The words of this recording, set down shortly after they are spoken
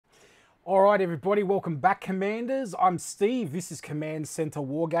All right, everybody, welcome back, Commanders. I'm Steve. This is Command Centre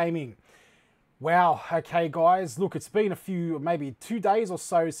Wargaming. Wow, okay, guys. Look, it's been maybe 2 days or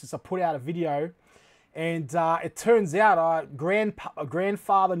so since I put out a video, and it turns out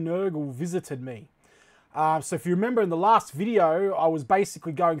grandfather Nurgle visited me. So if you remember in the last video, I was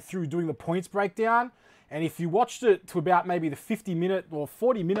basically going through doing the points breakdown, and if you watched it to about maybe the 50-minute or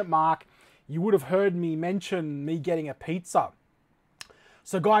 40-minute mark, you would have heard me mention me getting a pizza.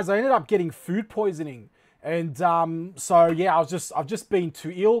 So guys, I ended up getting food poisoning, and so yeah, I've just been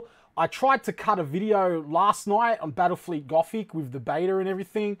too ill. I tried to cut a video last night on Battlefleet Gothic with the beta and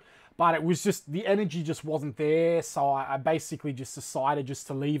everything, but it was just, the energy just wasn't there, so I basically just decided just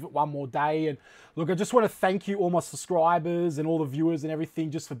to leave it one more day. And look, I just want to thank you, all my subscribers and all the viewers and everything,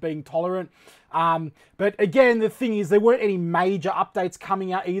 just for being tolerant. But again, the thing is, there weren't any major updates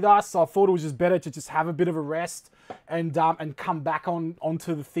coming out either, so I thought it was just better to just have a bit of a rest and come back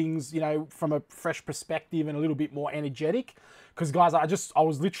onto the things, you know, from a fresh perspective and a little bit more energetic. Because guys, I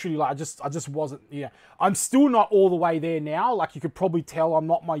was literally like, I just wasn't, yeah. I'm still not all the way there now. Like you could probably tell, I'm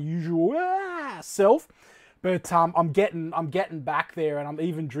not my usual self, but I'm getting back there, and I'm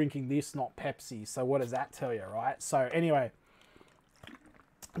even drinking this, not Pepsi. So what does that tell you, right? So anyway,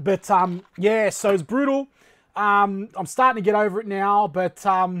 but yeah, so it's brutal. I'm starting to get over it now, but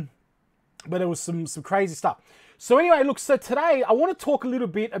it was some crazy stuff. So anyway, look, so today I want to talk a little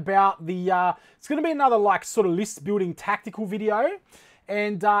bit about the, it's going to be another like sort of list building tactical video.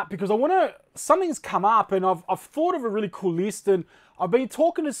 And because something's come up, and I've thought of a really cool list, and I've been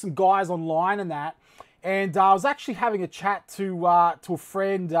talking to some guys online and that. And I was actually having a chat to a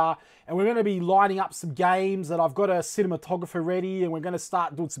friend, and we're going to be lining up some games, and I've got a cinematographer ready, and we're going to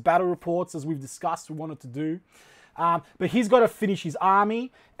start doing some battle reports as we've discussed we wanted to do. But he's got to finish his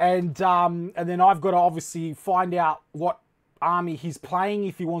army, and then I've got to obviously find out what army he's playing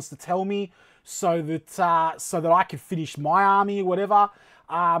if he wants to tell me, so that I can finish my army or whatever.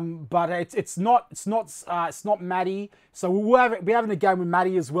 But it's not Matty, so we'll be having a game with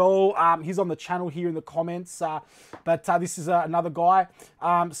Matty as well. He's on the channel here in the comments, but this is another guy,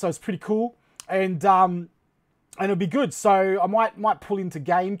 so it's pretty cool, and it'll be good. So I might pull into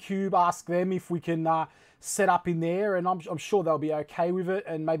GameCube, ask them if we can set up in there, and I'm sure they'll be okay with it,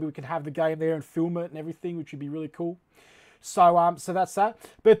 and maybe we can have the game there and film it and everything, which would be really cool. So so that's that.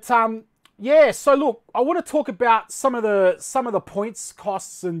 But yeah, so look, I want to talk about some of the points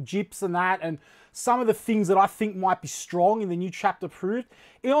costs and GIPs and that, and some of the things that I think might be strong in the new chapter approved.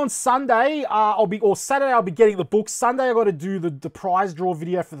 On Sunday, Saturday I'll be getting the book. Sunday I got to do the prize draw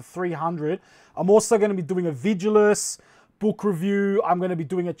video for the 300. I'm also going to be doing a Vigilus book review. I'm going to be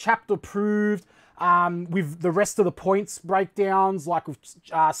doing a chapter approved with the rest of the points breakdowns, like with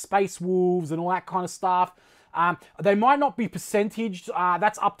Space Wolves and all that kind of stuff. They might not be percentaged.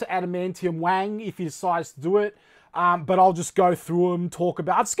 That's up to Adamantium Wang if he decides to do it. But I'll just go through them,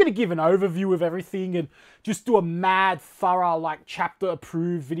 I'm just going to give an overview of everything and just do a mad, thorough, like, chapter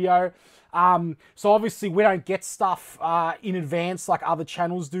approved video. So obviously we don't get stuff in advance like other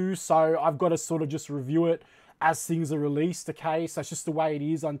channels do, so I've got to sort of just review it as things are released, okay? So it's just the way it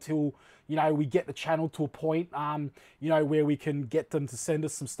is until, you know, we get the channel to a point, you know, where we can get them to send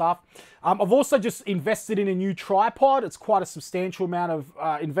us some stuff. I've also just invested in a new tripod. It's quite a substantial amount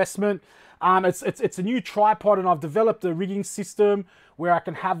of investment. It's a new tripod, and I've developed a rigging system where I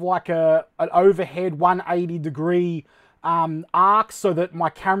can have like an overhead 180-degree arc, so that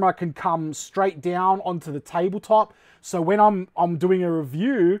my camera can come straight down onto the tabletop. So when I'm doing a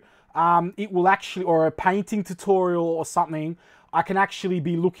review, it will actually, or a painting tutorial or something, I can actually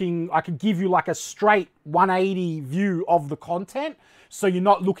be looking, I can give you like a straight 180 view of the content. So you're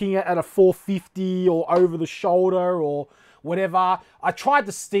not looking at a 450 or over the shoulder or whatever. I tried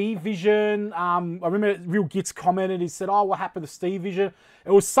the Steve Vision. I remember Real Gits commented, he said, oh, what happened to Steve Vision?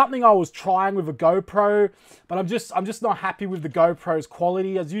 It was something I was trying with a GoPro, but I'm just not happy with the GoPro's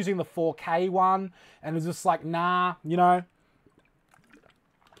quality. I was using the 4K one, and it was just like, nah, you know,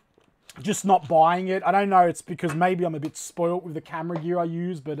 just not buying it. I don't know, it's because maybe I'm a bit spoilt with the camera gear I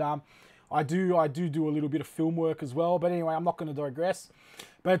use, but I do a little bit of film work as well. But anyway, I'm not going to digress.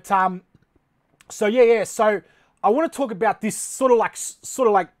 But so yeah, so I want to talk about this sort of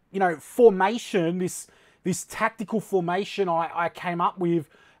like you know, formation, this tactical formation I came up with,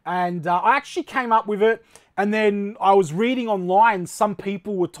 and I actually came up with it, and then I was reading online, some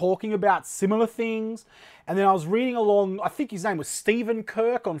people were talking about similar things, and then I was reading along, I think his name was Stephen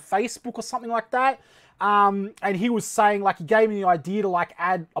Kirk on Facebook or something like that, and he was saying, like, he gave me the idea to like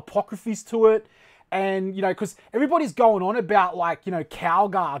add apocryphes to it, and you know, because everybody's going on about, like, you know,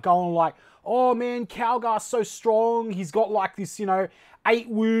 Calgar, going like, oh man, Calgar's so strong, he's got like this, you know, 8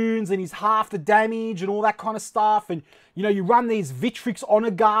 wounds and he's half the damage and all that kind of stuff. And, you know, you run these Victrix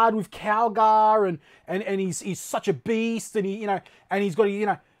Honor Guard with Calgar and he's such a beast and he, you know, and he's got, you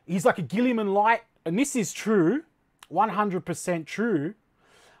know, he's like a Guilliman light. And this is true, 100% true.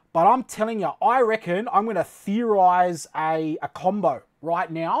 But I'm telling you, I reckon I'm going to theorize a combo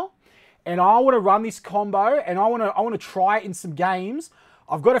right now. And I want to run this combo and I want to try it in some games.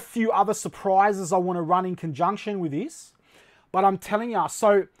 I've got a few other surprises I want to run in conjunction with this. But I'm telling you,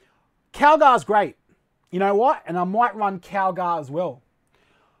 so Calgar's great. You know what? And I might run Calgar as well.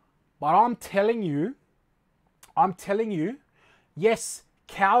 But I'm telling you, yes,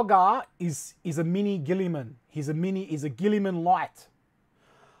 Calgar is a mini Guilliman. He's a Guilliman light.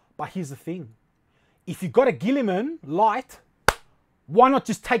 But here's the thing. If you've got a Guilliman light, why not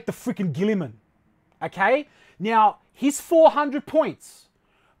just take the freaking Guilliman? Okay? Now, he's 400 points.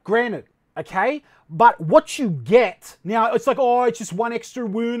 Granted, okay? But what you get, now it's like, oh, it's just 1 extra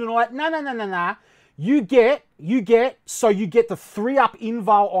wound and all that. No. You get the 3-up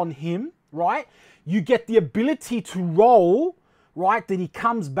invul on him, right? You get the ability to roll, right? That he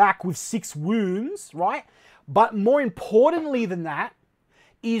comes back with 6 wounds, right? But more importantly than that,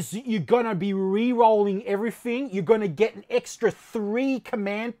 is you're going to be re-rolling everything. You're going to get an extra 3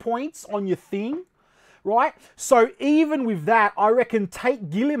 command points on your thing, right? So even with that, I reckon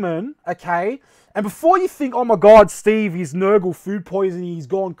take Guilliman, okay? And before you think, oh my God, Steve, he's Nurgle food poisoning, he's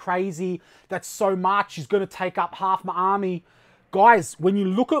gone crazy, that's so much, he's going to take up half my army. Guys, when you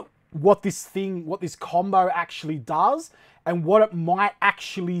look at what this combo actually does and what it might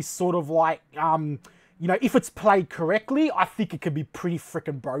actually sort of like, you know, if it's played correctly, I think it could be pretty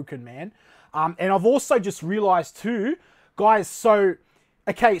freaking broken, man. And I've also just realized too, guys, so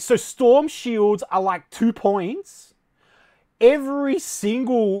Stormshields are like 2 points. Every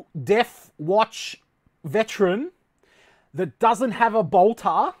single Death Watch veteran that doesn't have a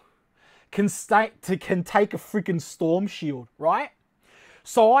bolter can take a freaking Stormshield, right?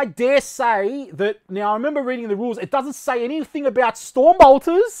 So I dare say that, now I remember reading the rules, it doesn't say anything about Storm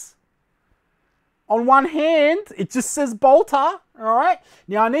Bolters. On one hand, it just says bolter, all right?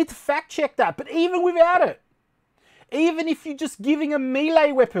 Now, I need to fact check that, but even without it, even if you're just giving them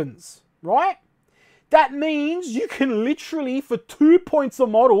melee weapons, right? That means you can literally, for 2 points a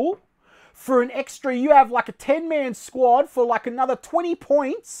model, for an extra, you have like a 10-man squad for like another 20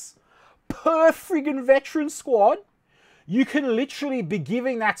 points per friggin' veteran squad. You can literally be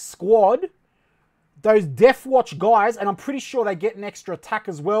giving that squad, those Death Watch guys, and I'm pretty sure they get an extra attack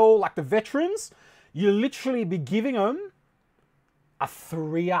as well, like the veterans. You literally be giving them a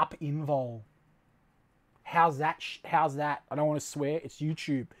 3-up invul. How's that? I don't want to swear. It's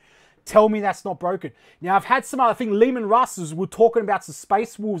YouTube. Tell me that's not broken. Now, I've had some other thing. Lehman Russes were talking about some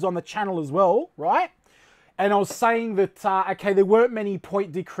Space Wolves on the channel as well, right? And I was saying that, okay, there weren't many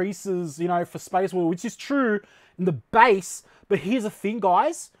point decreases, you know, for Space Wolves, which is true in the base. But here's the thing,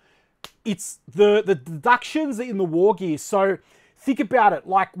 guys. It's the deductions in the war gear. So think about it.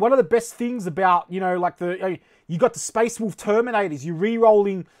 Like, one of the best things about, you know, like you got the Space Wolf Terminators. You're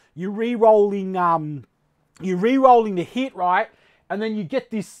re-rolling the hit, right? And then you get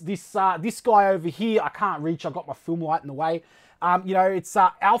this guy over here. I can't reach. I've got my film light in the way. You know, it's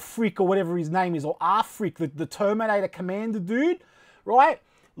Alfric or whatever his name is, or Arfric, the Terminator commander dude, right?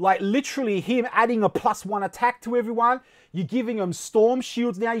 Like literally him adding a +1 attack to everyone. You're giving them storm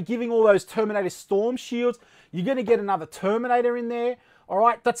shields now. You're giving all those Terminator storm shields. You're going to get another Terminator in there. All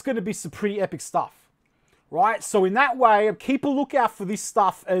right, that's going to be some pretty epic stuff. Right, so in that way, keep a lookout for this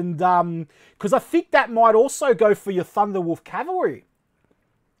stuff, and because I think that might also go for your Thunderwolf Cavalry.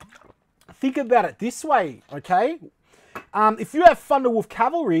 Think about it this way, okay? If you have Thunderwolf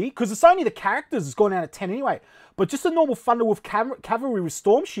Cavalry, because it's only the characters that's gone down to 10 anyway, but just a normal Thunderwolf Cavalry with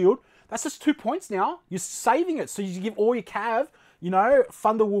Storm Shield, that's just 2 points now. You're saving it, so you give all your cav, you know,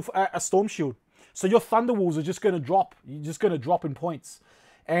 Thunderwolf a Storm Shield. So your Thunderwolves are just going to drop. You're just going to drop in points.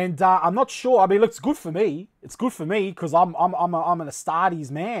 And I'm not sure. I mean, it's good for me. It's good for me because I'm an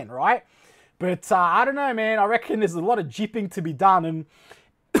Astartes man, right? But I don't know, man. I reckon there's a lot of jipping to be done. And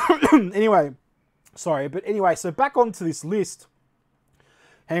anyway, sorry. But anyway, so back onto this list.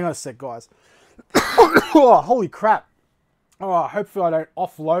 Hang on a sec, guys. Oh, holy crap. Oh, hopefully I don't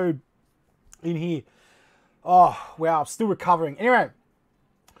offload in here. Oh, wow. I'm still recovering. Anyway,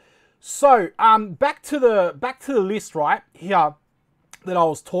 so back to the list right here that I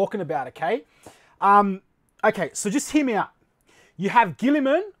was talking about, okay? Okay, so just hear me out. You have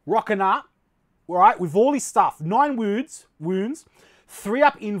Guilliman rocking up, all right, with all his stuff. 9 wounds,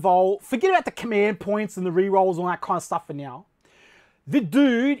 3-up invul. Forget about the command points and the rerolls and all that kind of stuff for now. The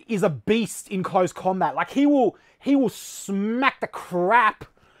dude is a beast in close combat. Like he will smack the crap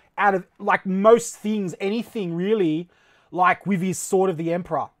out of like most things, anything really, like with his Sword of the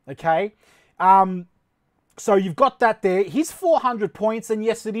Emperor, okay? So you've got that there. He's 400 points, and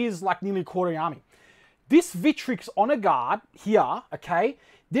yes, it is like nearly a quarter of the army. This Victrix Honor Guard here, okay,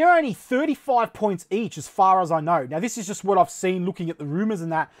 they're only 35 points each as far as I know. Now, this is just what I've seen looking at the rumors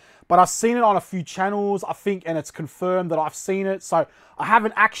and that, but I've seen it on a few channels, I think, and it's confirmed that I've seen it. So I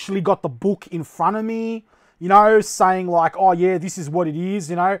haven't actually got the book in front of me, you know, saying like, oh yeah, this is what it is,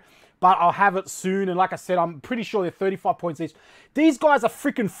 you know, but I'll have it soon. And like I said, I'm pretty sure they're 35 points each. These guys are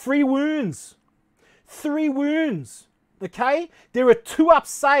freaking 3 wounds. 3 wounds, okay? They're a 2-up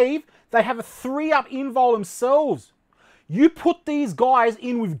save. They have a 3-up invul themselves. You put these guys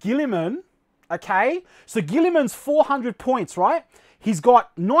in with Guilliman, okay? So Guilliman's 400 points, right? He's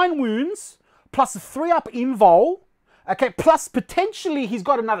got 9 wounds, plus a 3-up invul, okay? Plus potentially he's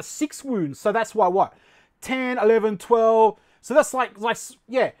got another 6 wounds. So that's why what? 10, 11, 12. So that's like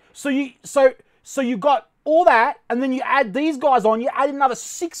yeah. So you got all that, and then you add these guys on, you add another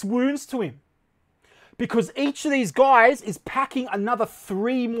 6 wounds to him. Because each of these guys is packing another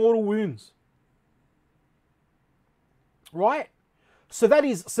 3 mortal wounds. Right? So that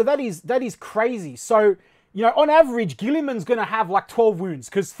is crazy. So, you know, on average, Guilliman's gonna have like 12 wounds.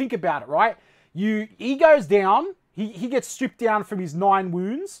 Because think about it, right? He goes down, he gets stripped down from his 9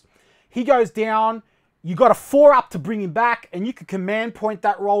 wounds. He goes down, you got a 4-up to bring him back, and you can command point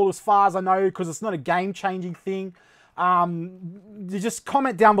that roll as far as I know, because it's not a game-changing thing. Just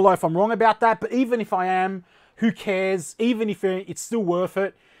comment down below if I'm wrong about that, but even if I am, who cares? Even if it's still worth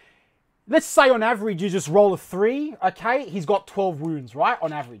it. Let's say on average you just roll a 3, okay? He's got 12 wounds, right?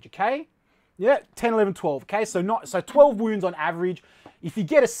 On average, okay? Yeah, 10, 11, 12, okay? So 12 wounds on average. If you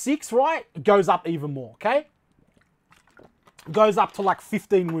get a 6, right, it goes up even more, okay? It goes up to like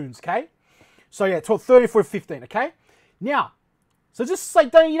 15 wounds, okay? So yeah, 12, 34, 15, okay? Now, so just say, you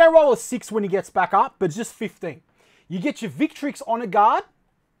don't roll a 6 when he gets back up, but just 15. You get your Victrix Honor Guard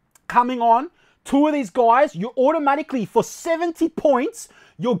coming on. 2 of these guys, you automatically, for 70 points,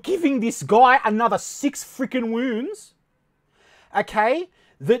 you're giving this guy another 6 freaking wounds. Okay?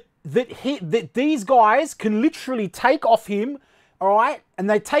 That these guys can literally take off him, all right? And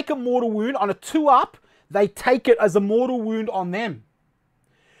they take a mortal wound on a 2-up. They take it as a mortal wound on them.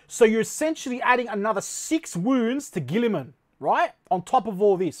 So you're essentially adding another 6 wounds to Guilliman, right? On top of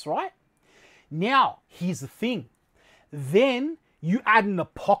all this, right? Now, here's the thing. Then you add an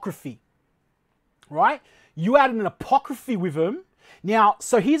apocryphy, right? You add an apocryphy with him. Now,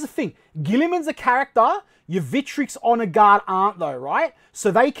 so here's the thing. Guilliman's a character. Your Victrix Honor Guard aren't though, right?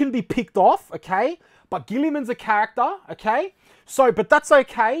 So they can be picked off, okay? But Guilliman's a character, okay? So, but that's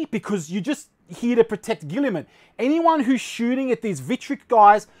okay because you're just here to protect Guilliman. Anyone who's shooting at these Victrix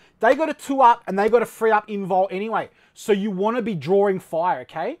guys, they got a 2-up and they got a 3-up invul anyway. So you want to be drawing fire,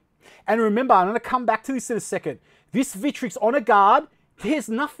 okay? And remember, I'm going to come back to this in a second. This Victrix Honor Guard, there's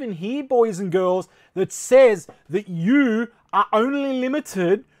nothing here, boys and girls, that says that you are only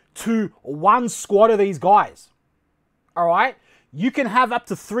limited to 1 squad of these guys. All right? You can have up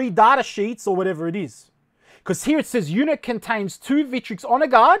to 3 data sheets or whatever it is. Because here it says unit contains 2 Victrix Honor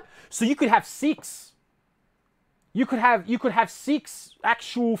Guard, so you could have 6. You could have 6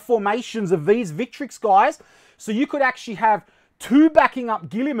 actual formations of these Victrix guys. So you could actually have 2 backing up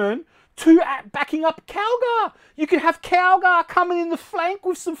Guilliman, 2 backing up Calgar. You could have Calgar coming in the flank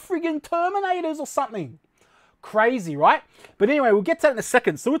with some friggin' Terminators or something. Crazy, right? But anyway, we'll get to that in a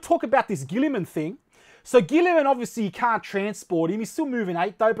second. So we'll talk about this Guilliman thing. So Guilliman, obviously, you can't transport him. He's still moving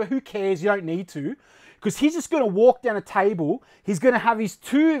 8 though, but who cares? You don't need to. Because he's just going to walk down a table. He's going to have his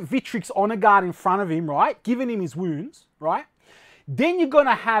 2 Victrix Honor Guard in front of him, right? Giving him his wounds, right? Then you're going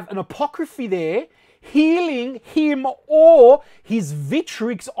to have an apocryphy there healing him or his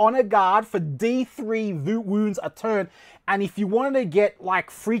Victrix Honor Guard for D3 wounds a turn. And if you wanted to get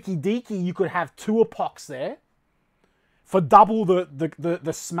like freaky deaky, you could have 2 apocs there for double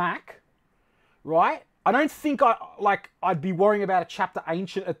the smack, right? I don't think I'd be worrying about a chapter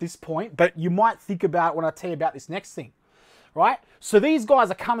ancient at this point, but you might think about it when I tell you about this next thing, right? So these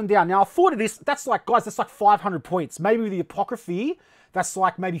guys are coming down. Now I thought of this, that's like, guys, that's like 500 points. Maybe with the apocryphy, that's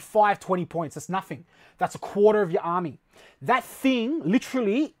like maybe 520 points. That's nothing. That's a quarter of your army. That thing,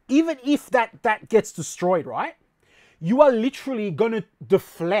 literally, even if that gets destroyed, right? You are literally going to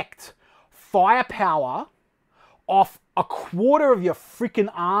deflect firepower off a quarter of your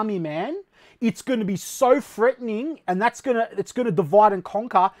freaking army, man. It's going to be so threatening, and it's going to divide and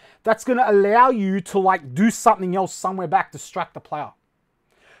conquer. That's going to allow you to like do something else somewhere back, distract the player.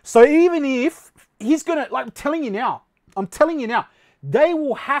 So even if he's going to, like I'm telling you now, they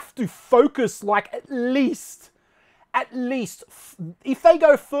will have to focus like at least, if they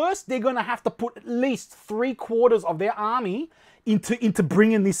go first, they're going to have to put at least 3/4 of their army into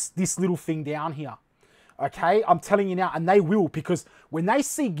bringing this little thing down here. Okay, I'm telling you now, and they will, because when they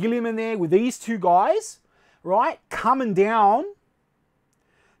see Guilliman there with these two guys, right, coming down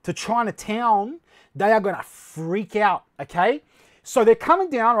to Chinatown, they are going to freak out, okay? So they're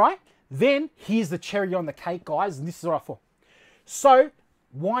coming down, right? Then here's the cherry on the cake, guys, and this is what I thought. So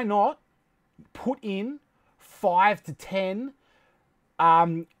why not put in 5 to 10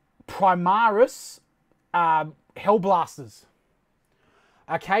 Primaris Hellblasters?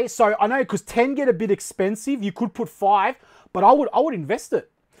 Okay, so I know because 10 get a bit expensive, you could put 5, but I would invest it.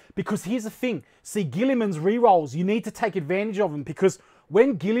 Because here's the thing, see Guilliman's rerolls, you need to take advantage of them, because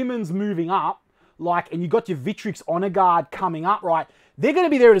when Guilliman's moving up, like, and you got your Victrix Honor Guard coming up, right, they're going to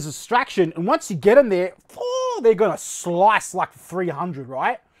be there as a distraction, and once you get them there, oh, they're going to slice like 300,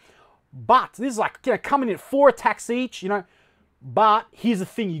 right? But this is like, you know, coming in at 4 attacks each, you know, but here's the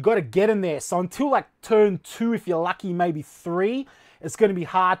thing, you got to get them there. So until like turn 2, if you're lucky, maybe 3, it's going to be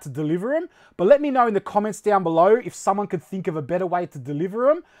hard to deliver them. But let me know in the comments down below if someone could think of a better way to deliver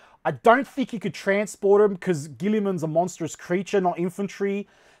them. I don't think you could transport them because Guilliman's a monstrous creature, not infantry.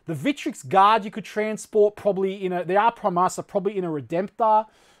 The Victrix Guard you could transport probably in a... They are Primaris, so probably in a Redemptor.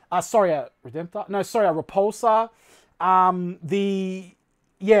 Sorry, a Redemptor? No, sorry, a Repulsor.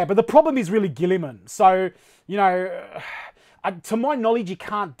 Yeah, but the problem is really Guilliman. So, you know... to my knowledge, you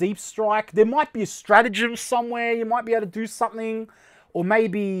can't deep strike. There might be a stratagem somewhere. You might be able to do something. Or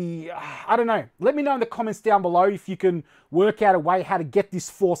maybe, I don't know. Let me know in the comments down below if you can work out a way how to get this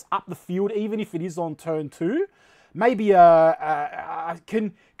force up the field, even if it is on turn 2. Maybe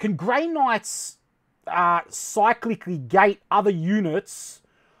can Grey Knights cyclically gate other units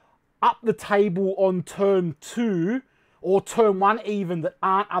up the table on turn 2 or turn 1 even that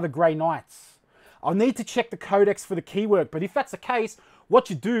aren't other Grey Knights? I'll need to check the codex for the keyword, but if that's the case, what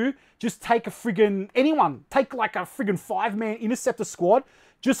you do, just take a friggin' anyone, take like a friggin' 5-man interceptor squad,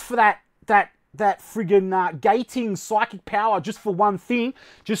 just for that friggin' gating psychic power, just for one thing,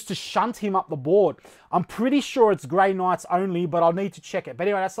 just to shunt him up the board. I'm pretty sure it's Grey Knights only, but I'll need to check it. But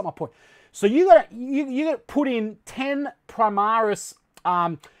anyway, that's not my point. So you gotta put in 10 Primaris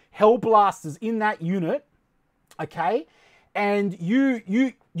Hellblasters in that unit, okay? And you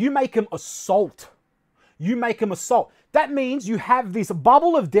make them assault. You make them assault. That means you have this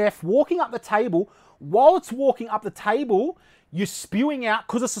bubble of death walking up the table. While it's walking up the table, you're spewing out,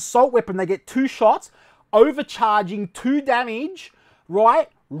 because it's an assault weapon, they get 2 shots, overcharging 2 damage, right?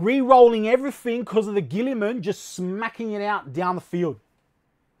 Re-rolling everything because of the Guilliman, just smacking it out down the field.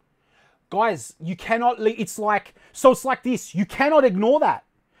 Guys, you cannot, it's like this. You cannot ignore that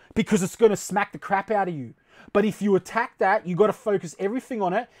because it's going to smack the crap out of you. But if you attack that, you got to focus everything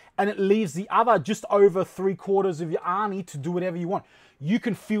on it, and it leaves the other just over 3/4 of your army to do whatever you want. You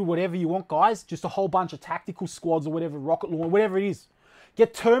can field whatever you want, guys. Just a whole bunch of tactical squads or whatever, rocket launcher, whatever it is.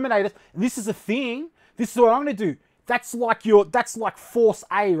 Get Terminators. This is a thing. This is what I'm going to do. That's like Force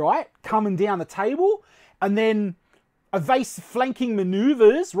A, right? Coming down the table, and then evasive flanking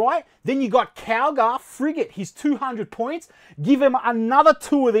maneuvers, right? Then you got Calgar, frigate, he's 200 points. Give him another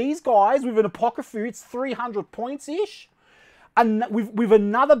 2 of these guys with an Apocryphy, it's 300 points-ish. And with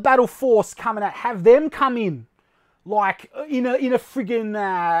another battle force coming out, have them come in, like in a friggin'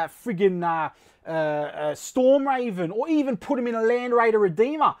 Storm Raven, or even put him in a Land Raider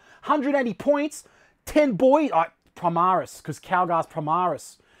Redeemer. 180 points, 10 boys, Primaris, because Calgar's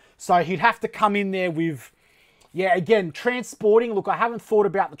Primaris. So he'd have to come in there with... Yeah, again, transporting. Look, I haven't thought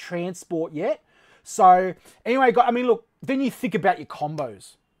about the transport yet. So, anyway, I mean, look, then you think about your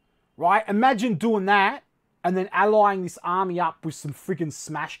combos, right? Imagine doing that and then allying this army up with some freaking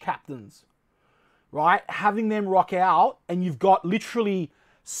smash captains, right? Having them rock out, and you've got literally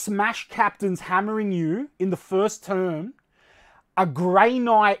smash captains hammering you in the first turn, a Grey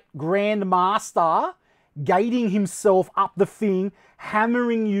Knight Grand Master gating himself up the thing,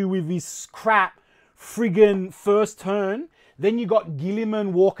 hammering you with his crap friggin' first turn. Then you got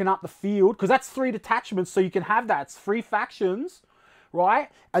Guilliman walking up the field, because that's 3 detachments, so you can have that. It's 3 factions, right?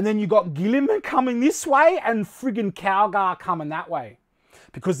 And then you got Guilliman coming this way and friggin' Calgar coming that way,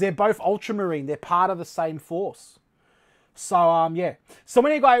 because they're both Ultramarine. They're part of the same force. So, yeah. So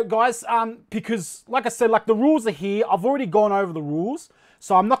anyway, guys, because, like I said, like the rules are here. I've already gone over the rules,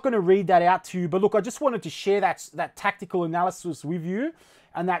 so I'm not going to read that out to you. But look, I just wanted to share that tactical analysis with you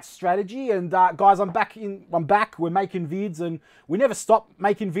and that strategy. And guys, I'm back. We're making vids, and we never stop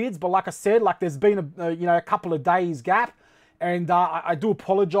making vids. But like I said, like there's been a couple of days gap, and I do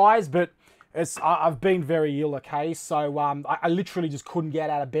apologize. But I've been very ill, okay? So I literally just couldn't get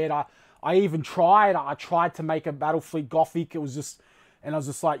out of bed. I even tried. I tried to make a Battlefleet Gothic. It was just, and I was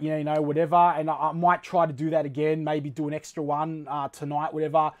just like, yeah, you know, whatever. And I might try to do that again. Maybe do an extra one tonight,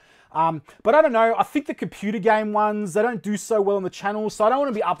 whatever. But I don't know. I think the computer game ones, they don't do so well on the channel. So I don't want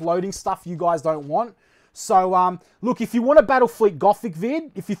to be uploading stuff you guys don't want. So, look, if you want a Battlefleet Gothic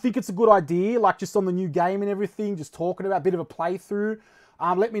vid, if you think it's a good idea, like just on the new game and everything, just talking about a bit of a playthrough,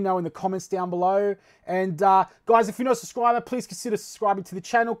 let me know in the comments down below. And guys, if you're not a subscriber, please consider subscribing to the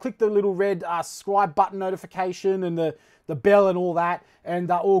channel. Click the little red subscribe button notification and the bell and all that. And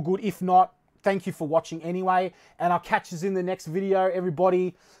all good. If not, thank you for watching anyway. And I'll catch you in the next video,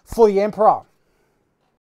 everybody, for the Emperor.